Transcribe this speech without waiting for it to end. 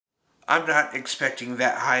I'm not expecting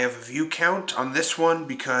that high of a view count on this one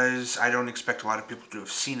because I don't expect a lot of people to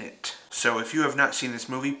have seen it. So if you have not seen this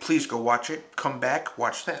movie, please go watch it. Come back,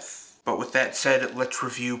 watch this. But with that said, let's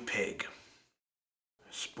review Pig.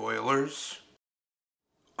 Spoilers.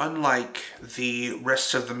 Unlike the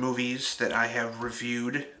rest of the movies that I have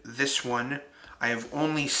reviewed, this one I have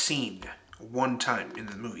only seen one time in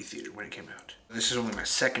the movie theater when it came out. This is only my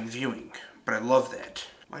second viewing, but I love that.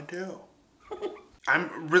 I do.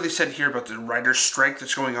 I'm really sad to hear about the writer's strike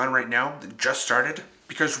that's going on right now, that just started,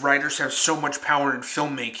 because writers have so much power in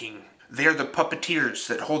filmmaking. They are the puppeteers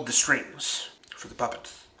that hold the strings for the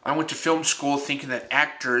puppets. I went to film school thinking that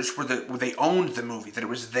actors they owned the movie, that it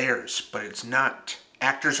was theirs, but it's not.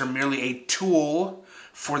 Actors are merely a tool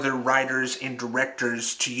for their writers and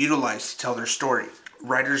directors to utilize to tell their story.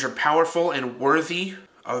 Writers are powerful and worthy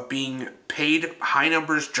of being paid high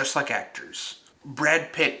numbers just like actors.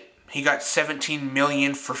 Brad Pitt, he got $17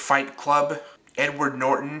 million for Fight Club. Edward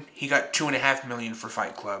Norton, he got $2.5 million for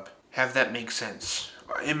Fight Club. Have that make sense.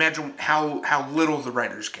 Imagine how little the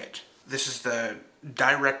writers get. This is the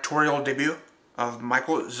directorial debut of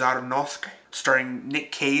Michael Zarnowski, starring Nic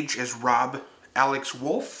Cage as Rob, Alex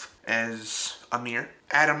Wolff as Amir,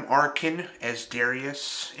 Adam Arkin as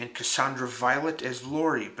Darius, and Cassandra Violet as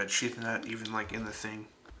Lori, but she's not even in the thing.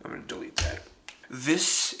 I'm going to delete that.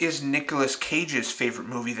 This is Nicolas Cage's favorite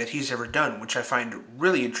movie that he's ever done, which I find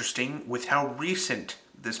really interesting with how recent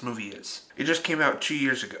this movie is. It just came out 2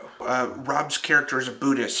 years ago. Rob's character is a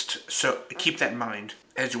Buddhist, so keep that in mind.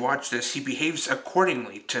 As you watch this, he behaves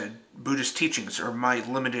accordingly to Buddhist teachings, or my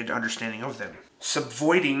limited understanding of them.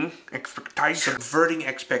 Subverting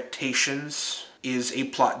expectations is a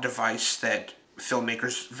plot device that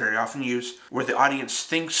filmmakers very often use, where the audience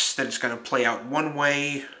thinks that it's going to play out one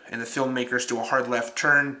way, and the filmmakers do a hard left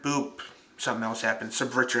turn, boop, something else happens,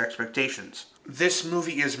 subvert your expectations. This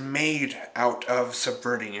movie is made out of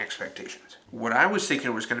subverting expectations. What I was thinking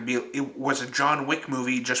it was going to be, it was a John Wick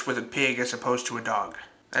movie just with a pig as opposed to a dog.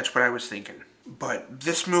 That's what I was thinking. But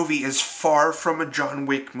this movie is far from a John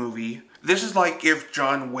Wick movie. This is like if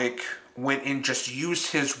John Wick went and just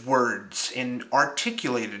used his words and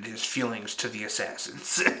articulated his feelings to the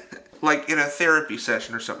assassins. Like in a therapy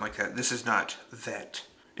session or something like that. This is not that.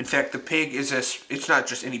 In fact, the pig it's not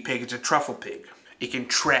just any pig, it's a truffle pig. It can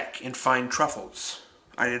track and find truffles.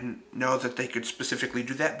 I didn't know that they could specifically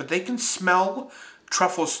do that, but they can smell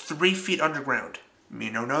truffles 3 feet underground.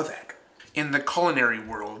 Me no know that. In the culinary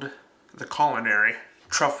world,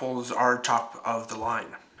 truffles are top of the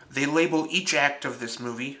line. They label each act of this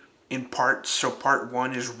movie in parts, so part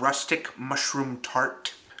 1 is rustic mushroom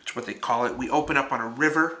tart. That's what they call it. We open up on a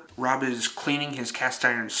river. Rob is cleaning his cast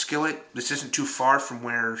iron skillet. This isn't too far from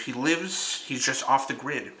where he lives. He's just off the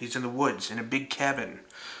grid. He's in the woods, in a big cabin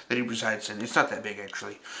that he resides in. It's not that big,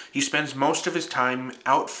 actually. He spends most of his time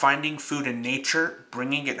out finding food in nature,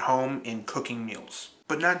 bringing it home, and cooking meals.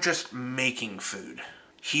 But not just making food.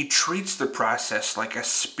 He treats the process like a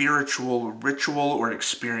spiritual ritual or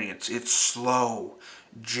experience. It's slow,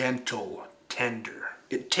 gentle, tender.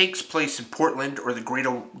 It takes place in Portland, or the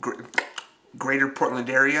greater Portland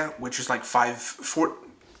area, which is like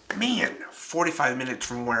 45 minutes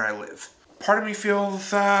from where I live. Part of me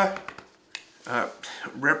feels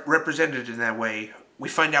represented in that way. We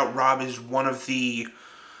find out Rob is one of the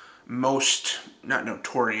most, not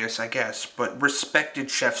notorious, I guess, but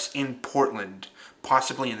respected chefs in Portland,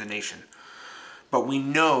 possibly in the nation. But we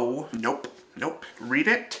know, nope, read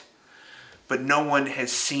it, but no one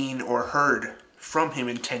has seen or heard from him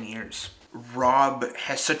in 10 years. Rob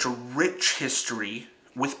has such a rich history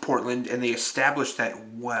with Portland, and they established that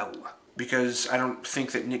well. Because I don't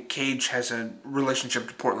think that Nic Cage has a relationship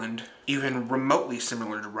to Portland even remotely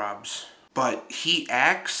similar to Rob's. But he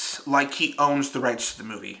acts like he owns the rights to the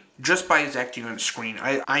movie. Just by his acting on screen.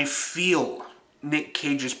 I feel Nic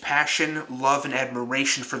Cage's passion, love, and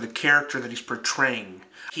admiration for the character that he's portraying.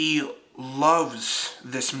 He loves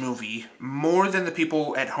this movie more than the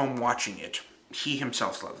people at home watching it. He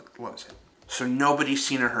himself loves it. So nobody's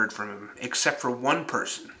seen or heard from him, except for one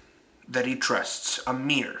person that he trusts,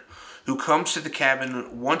 Amir, who comes to the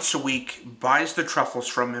cabin once a week, buys the truffles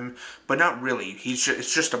from him, but not really.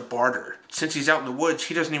 It's just a barter. Since he's out in the woods,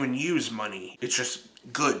 he doesn't even use money. It's just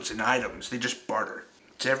goods and items. They just barter.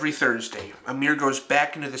 It's every Thursday. Amir goes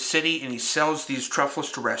back into the city and he sells these truffles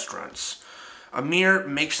to restaurants. Amir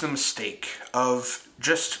makes the mistake of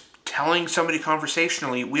just telling somebody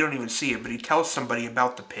conversationally, we don't even see it, but he tells somebody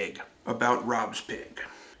about the pig, about Rob's pig.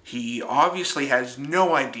 He obviously has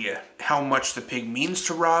no idea how much the pig means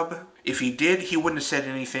to Rob. If he did, he wouldn't have said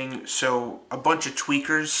anything, so a bunch of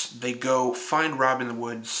tweakers, they go find Rob in the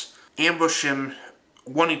woods, ambush him,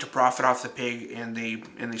 wanting to profit off the pig, and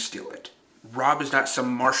they steal it. Rob is not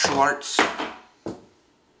some martial arts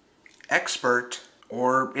expert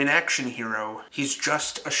or an action hero. He's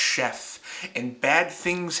just a chef, and bad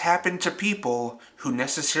things happen to people who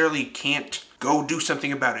necessarily can't go do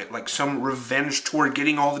something about it, like some revenge tour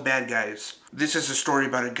getting all the bad guys. This is a story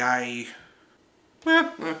about a guy...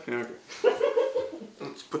 okay.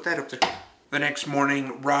 Let's put that up there. The next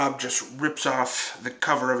morning, Rob just rips off the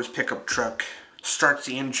cover of his pickup truck, starts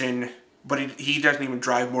the engine, but he doesn't even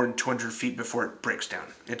drive more than 200 feet before it breaks down.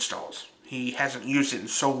 It stalls. He hasn't used it in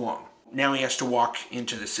so long. Now he has to walk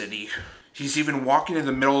into the city. He's even walking in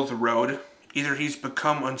the middle of the road. Either he's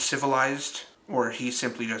become uncivilized, or he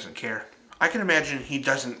simply doesn't care. I can imagine he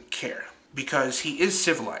doesn't care, because he is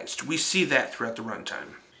civilized. We see that throughout the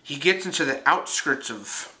runtime. He gets into the outskirts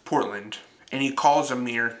of Portland, and he calls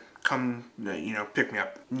Amir, come, pick me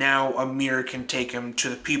up. Now Amir can take him to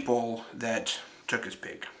the people that took his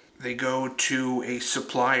pig. They go to a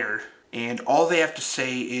supplier, and all they have to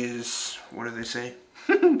say is, what do they say?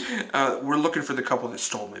 We're looking for the couple that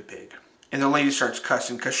stole my pig. And the lady starts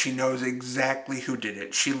cussing because she knows exactly who did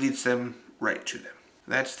it. She leads them right to them.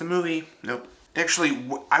 That's the movie. Nope. Actually,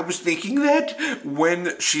 I was thinking that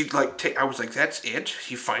when she, I was like, that's it?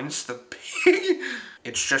 He finds the pig?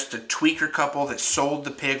 It's just a tweaker couple that sold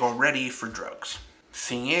the pig already for drugs.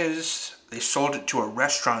 Thing is, they sold it to a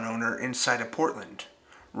restaurant owner inside of Portland.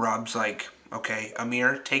 Rob's like, okay,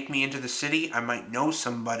 Amir, take me into the city. I might know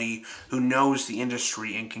somebody who knows the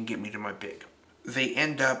industry and can get me to my pig. They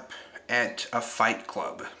end up at a fight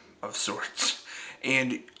club of sorts.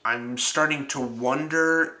 And I'm starting to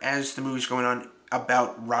wonder, as the movie's going on,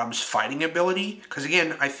 about Rob's fighting ability. Because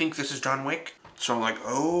again, I think this is John Wick. So I'm like,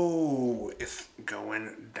 oh, it's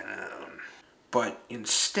going down. But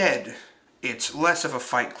instead, it's less of a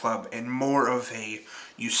fight club and more of a,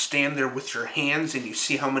 you stand there with your hands and you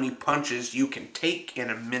see how many punches you can take in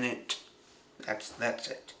a minute. That's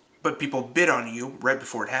it. But people bid on you right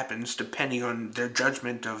before it happens, depending on their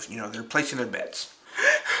judgment of, they're placing their bets.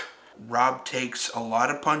 Rob takes a lot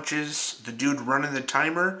of punches. The dude running the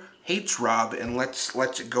timer hates Rob and lets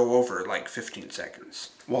it go over like 15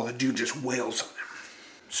 seconds. While the dude just wails on him.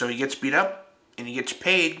 So he gets beat up and he gets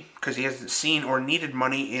paid because he hasn't seen or needed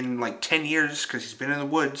money in like 10 years because he's been in the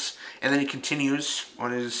woods. And then he continues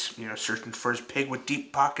on his, searching for his pig with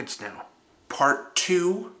deep pockets now. Part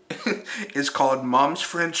 2 is called Mom's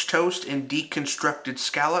French Toast and Deconstructed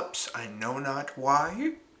Scallops. I know not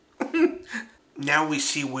why. Now we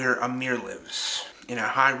see where Amir lives. In a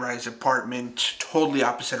high-rise apartment, totally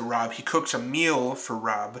opposite of Rob. He cooks a meal for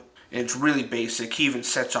Rob. And it's really basic. He even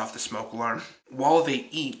sets off the smoke alarm. While they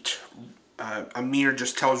eat, Amir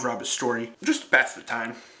just tells Rob a story. Just to pass the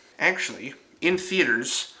time. Actually, in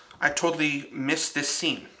theaters, I totally missed this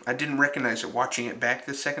scene. I didn't recognize it watching it back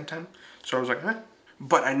the second time. So I was like, huh?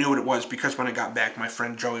 But I knew what it was because when I got back, my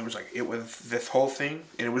friend Joey was like, it was this whole thing.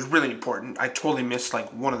 And it was really important. I totally missed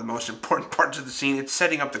one of the most important parts of the scene. It's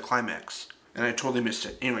setting up the climax. And I totally missed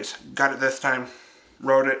it. Anyways, got it this time.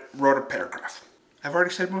 Wrote a paragraph. I've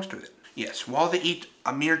already said most of it. Yes, while they eat,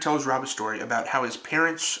 Amir tells Rob a story about how his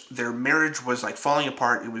parents, their marriage was falling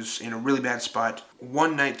apart. It was in a really bad spot.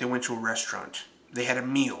 One night they went to a restaurant. They had a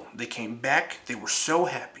meal. They came back. They were so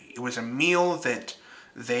happy. It was a meal that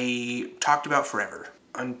they talked about forever.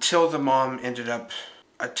 Until the mom ended up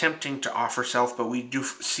attempting to off herself, but we do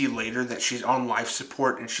see later that she's on life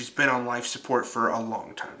support, and she's been on life support for a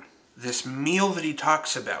long time. This meal that he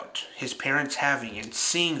talks about, his parents having, and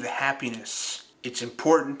seeing the happiness, it's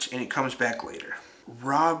important, and it comes back later.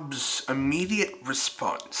 Rob's immediate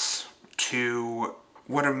response to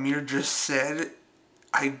what Amir just said,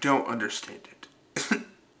 I don't understand it.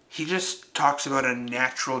 He just talks about a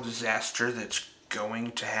natural disaster that's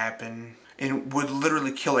going to happen and would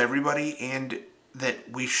literally kill everybody, and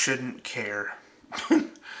that we shouldn't care.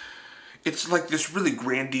 It's like this really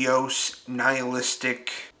grandiose,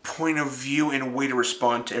 nihilistic point of view and a way to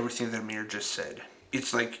respond to everything that Amir just said.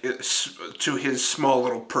 It's to his small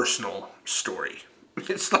little personal story.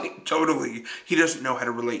 It's totally, he doesn't know how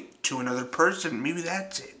to relate to another person. Maybe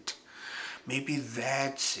that's it.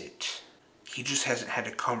 He just hasn't had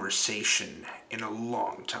a conversation in a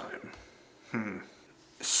long time.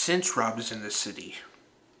 Since Rob is in the city,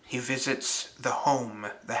 he visits the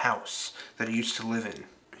house that he used to live in.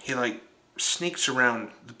 He sneaks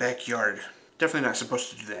around the backyard. Definitely not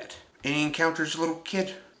supposed to do that. And he encounters a little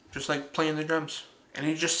kid, just playing the drums. And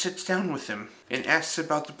he just sits down with him and asks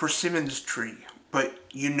about the persimmons tree. But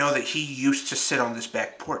you know that he used to sit on this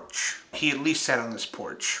back porch. He at least sat on this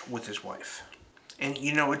porch with his wife. And,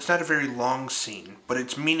 it's not a very long scene, but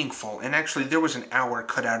it's meaningful. And actually, there was an hour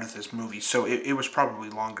cut out of this movie, so it was probably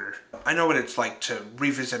longer. I know what it's like to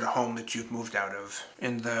revisit a home that you've moved out of,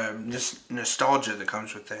 and the nostalgia that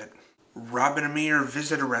comes with that. Rob and Amir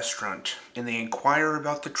visit a restaurant, and they inquire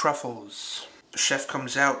about the truffles. The chef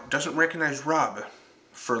comes out, doesn't recognize Rob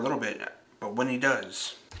for a little bit, but when he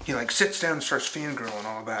does, he sits down and starts fangirling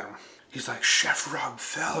all about him. He's like, Chef Rob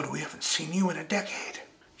Feld, we haven't seen you in a decade.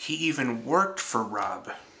 He even worked for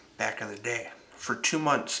Rob back in the day for 2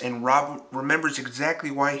 months, and Rob remembers exactly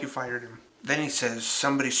why he fired him. Then he says,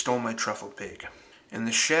 somebody stole my truffle pig. And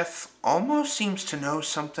the chef almost seems to know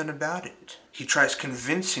something about it. He tries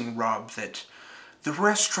convincing Rob that the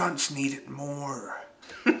restaurants need it more.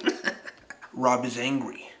 Rob is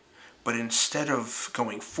angry, but instead of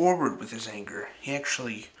going forward with his anger, he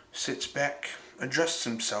actually sits back, adjusts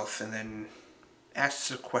himself, and then asks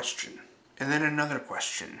a question. And then another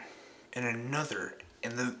question, and another.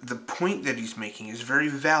 And the point that he's making is very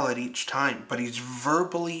valid each time, but he's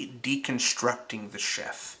verbally deconstructing the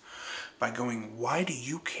chef by going, why do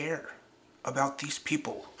you care about these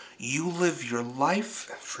people? You live your life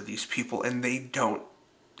for these people, and they don't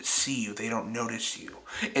see you, they don't notice you.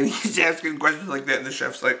 And he's asking questions like that, and the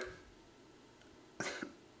chef's like...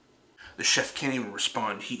 The chef can't even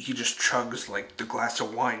respond. He just chugs the glass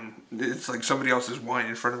of wine. It's like somebody else's wine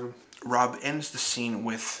in front of him. Rob ends the scene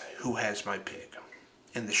with, who has my pig?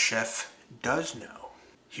 And the chef does know.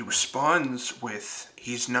 He responds with,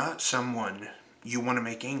 he's not someone you want to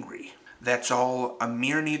make angry. That's all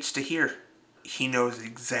Amir needs to hear. He knows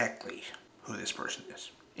exactly who this person is.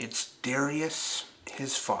 It's Darius,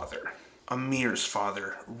 his father. Amir's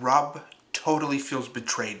father. Rob totally feels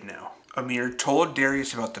betrayed now. Amir told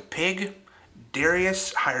Darius about the pig.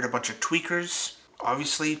 Darius hired a bunch of tweakers,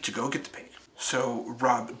 obviously, to go get the pig. So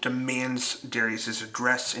Rob demands Darius's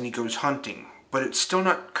address and he goes hunting. But it's still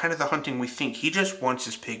not kind of the hunting we think. He just wants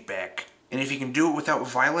his pig back. And if he can do it without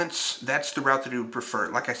violence, that's the route that he would prefer.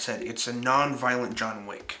 Like I said, it's a non-violent John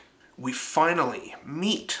Wick. We finally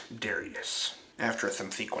meet Darius after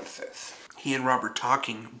some sequences. He and Rob are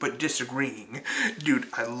talking, but disagreeing. Dude,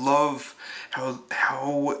 I love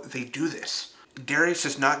how they do this. Darius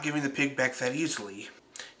is not giving the pig back that easily.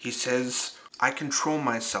 He says, I control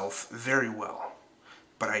myself very well,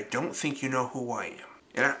 but I don't think you know who I am.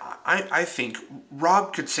 And I think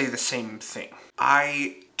Rob could say the same thing.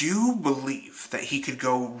 I do believe that he could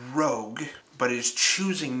go rogue, but is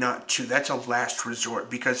choosing not to. That's a last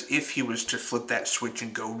resort, because if he was to flip that switch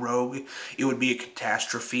and go rogue, it would be a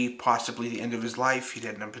catastrophe, possibly the end of his life. He'd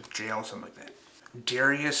end up in jail, something like that.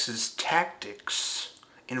 Darius's tactics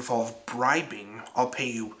involve bribing. I'll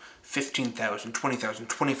pay you $15,000, $20,000,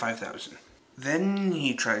 $25,000. Then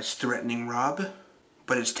he tries threatening Rob,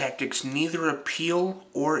 but his tactics neither appeal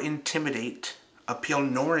nor intimidate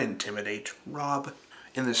Rob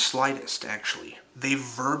in the slightest, actually. They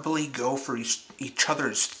verbally go for each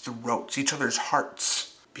other's throats, each other's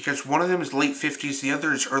hearts. Because one of them is late 50s, the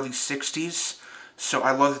other is early 60s. So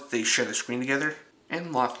I love that they share the screen together.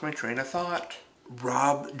 And lost my train of thought.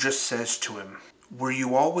 Rob just says to him, were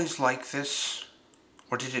you always like this?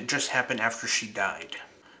 Or did it just happen after she died?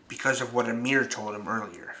 Because of what Amir told him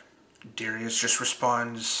earlier. Darius just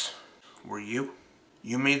responds, were you?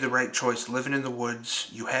 You made the right choice living in the woods.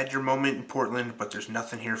 You had your moment in Portland, but there's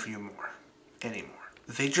nothing here for you anymore.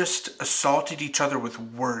 They just assaulted each other with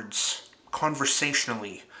words,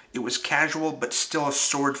 conversationally. It was casual, but still a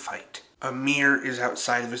sword fight. Amir is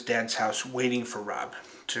outside of his dad's house waiting for Rob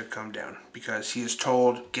to come down because he is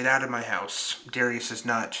told, get out of my house. Darius is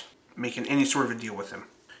not making any sort of a deal with him.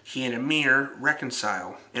 He and Amir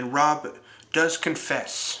reconcile, and Rob does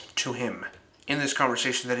confess to him in this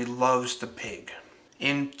conversation that he loves the pig.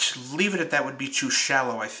 And to leave it at that would be too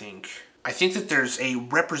shallow, I think. I think that there's a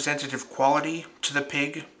representative quality to the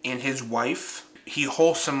pig and his wife. He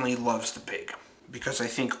wholesomely loves the pig because I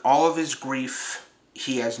think all of his grief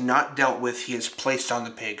he has not dealt with, he has placed on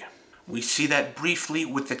the pig. We see that briefly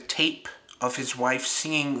with the tape of his wife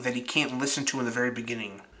singing that he can't listen to in the very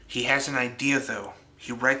beginning. He has an idea, though.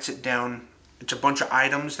 He writes it down. It's a bunch of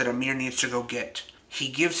items that Amir needs to go get. He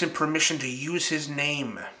gives him permission to use his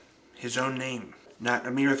name. His own name. Not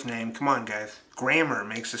Amir's name. Come on, guys. Grammar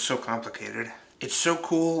makes this so complicated. It's so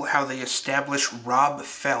cool how they establish Rob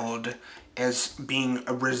Feld as being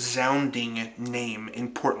a resounding name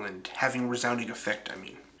in Portland. Having resounding effect, I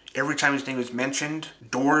mean. Every time his name is mentioned,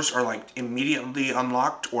 doors are immediately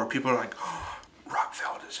unlocked, or people are like, oh, Rob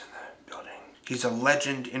Feld is in the building. He's a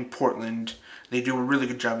legend in Portland. They do a really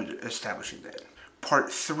good job at establishing that.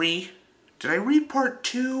 Part 3. Did I read part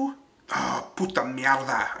 2? Oh, puta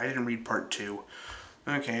mierda. I didn't read part 2.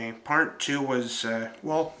 Okay, part 2 was,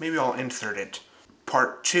 well, maybe I'll insert it.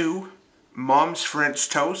 Part 2, Mom's French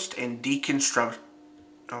Toast and Deconstruct...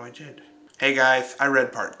 Oh, I did. Hey guys, I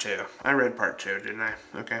read part 2. I read part 2, didn't I?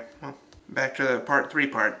 Okay, well, back to the part 3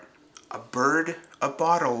 part. A bird, a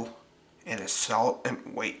bottle, and a salt...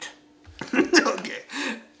 wait. Okay,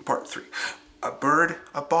 part 3. A bird,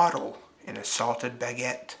 a bottle, and a salted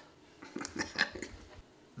baguette.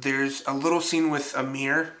 There's a little scene with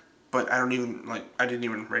Amir, but I didn't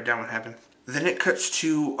even write down what happened. Then it cuts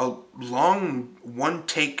to a long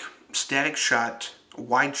one-take static shot,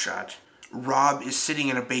 wide shot. Rob is sitting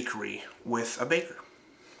in a bakery with a baker.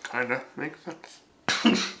 Kinda makes sense.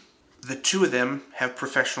 The two of them have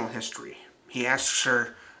professional history. He asks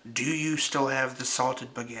her, "Do you still have the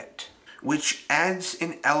salted baguette?" Which adds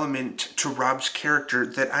an element to Rob's character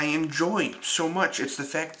that I enjoy so much. It's the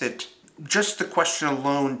fact that just the question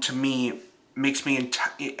alone, to me, makes me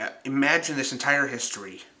imagine this entire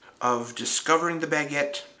history of discovering the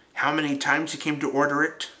baguette, how many times he came to order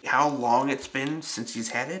it, how long it's been since he's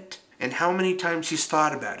had it, and how many times he's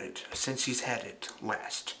thought about it since he's had it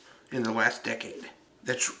in the last decade.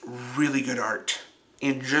 That's really good art.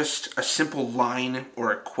 In just a simple line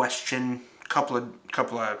or a question, couple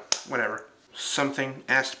of whatever, something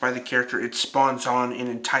asked by the character, it spawns on an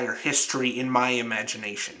entire history in my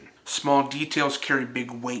imagination. Small details carry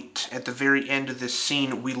big weight. At the very end of this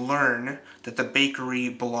scene, we learn that the bakery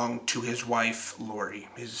belonged to his wife, Lori,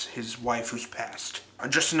 his wife who's passed.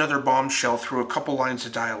 Just another bombshell through a couple lines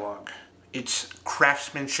of dialogue. It's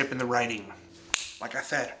craftsmanship in the writing. Like I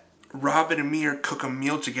said, Rob and Amir cook a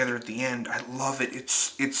meal together at the end. I love it.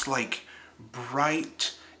 It's like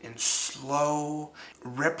bright and slow.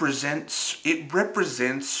 It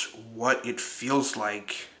represents what it feels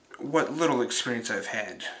like, what little experience I've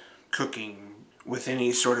had cooking with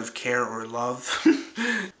any sort of care or love.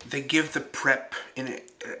 They give the prep and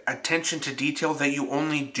attention to detail that you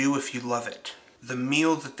only do if you love it. The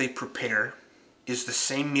meal that they prepare is the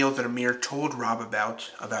same meal that Amir told Rob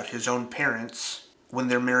about his own parents when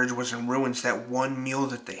their marriage was in ruins, that one meal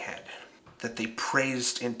that they had, that they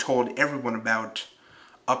praised and told everyone about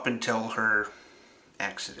up until her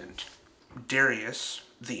accident. Darius,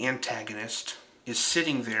 the antagonist, is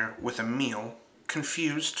sitting there with a meal,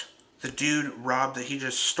 confused. The dude, Rob, that he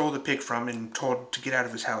just stole the pig from and told to get out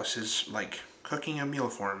of his house is, cooking a meal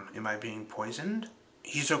for him. Am I being poisoned?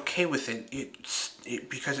 He's okay with it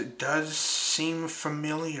because it does seem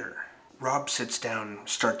familiar. Rob sits down,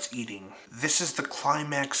 starts eating. This is the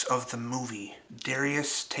climax of the movie.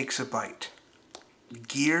 Darius takes a bite.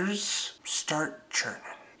 Gears start churning.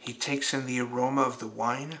 He takes in the aroma of the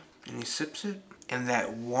wine and he sips it. And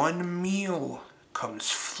that one meal comes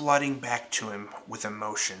flooding back to him with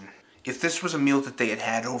emotion. If this was a meal that they had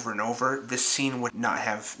had over and over, this scene would not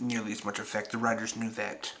have nearly as much effect. The writers knew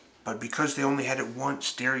that. But because they only had it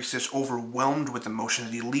once, Darius is overwhelmed with emotion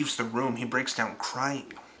that he leaves the room. He breaks down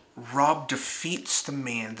crying. Rob defeats the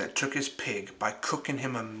man that took his pig by cooking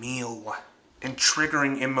him a meal and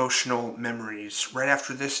triggering emotional memories. Right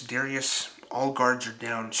after this, Darius, all guards are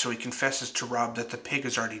down, so he confesses to Rob that the pig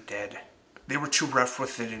is already dead. They were too rough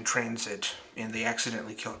with it in transit, and they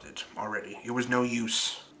accidentally killed it already. It was no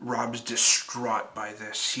use. Rob's distraught by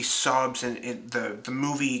this. He sobs, and the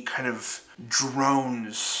movie kind of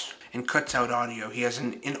drones and cuts out audio. He has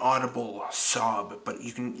an inaudible sob, but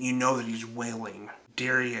you know that he's wailing.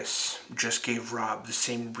 Darius just gave Rob the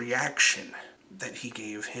same reaction that he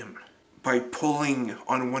gave him by pulling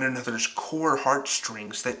on one another's core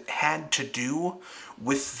heartstrings that had to do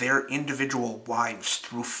with their individual wives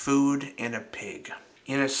through food and a pig.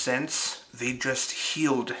 In a sense, they just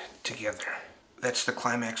healed together. That's the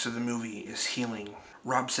climax of the movie, is healing.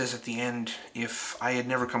 Rob says at the end, if I had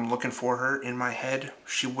never come looking for her in my head,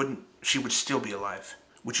 she would still be alive,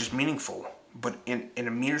 which is meaningful. But and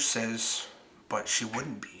Amir says, but she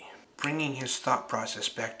wouldn't be. Bringing his thought process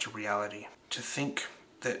back to reality. To think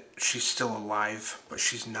that she's still alive, but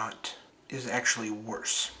she's not, is actually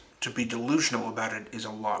worse. To be delusional about it is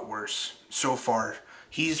a lot worse. So far,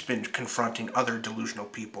 he's been confronting other delusional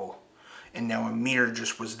people, and now Amir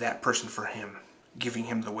just was that person for him, giving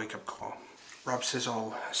him the wake-up call. Rob says,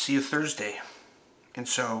 I'll see you Thursday. And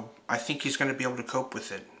so, I think he's going to be able to cope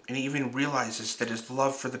with it. And he even realizes that his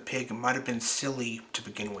love for the pig might have been silly to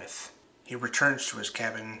begin with. He returns to his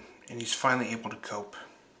cabin, and he's finally able to cope.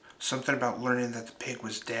 Something about learning that the pig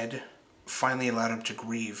was dead finally allowed him to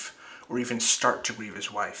grieve, or even start to grieve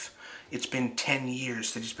his wife. It's been 10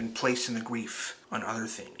 years that he's been placing the grief on other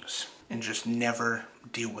things, and just never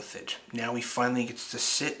deal with it. Now he finally gets to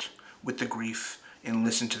sit with the grief and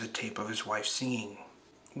listen to the tape of his wife singing.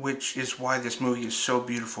 which is why this movie is so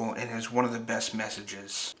beautiful and has one of the best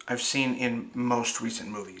messages I've seen in most recent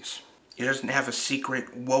movies. It doesn't have a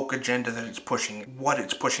secret woke agenda that it's pushing. What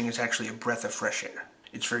it's pushing is actually a breath of fresh air.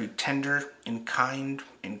 It's very tender and kind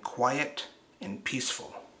and quiet and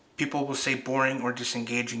peaceful. People will say boring or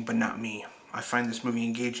disengaging, but not me. I find this movie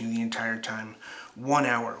engaging the entire time. 1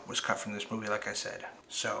 hour was cut from this movie, like I said.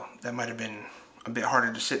 So that might have been a bit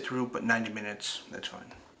harder to sit through, but 90 minutes, that's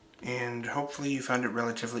fine. And hopefully you found it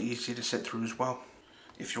relatively easy to sit through as well.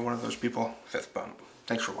 If you're one of those people, fifth bump.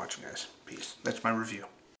 Thanks for watching, guys. Peace. That's my review.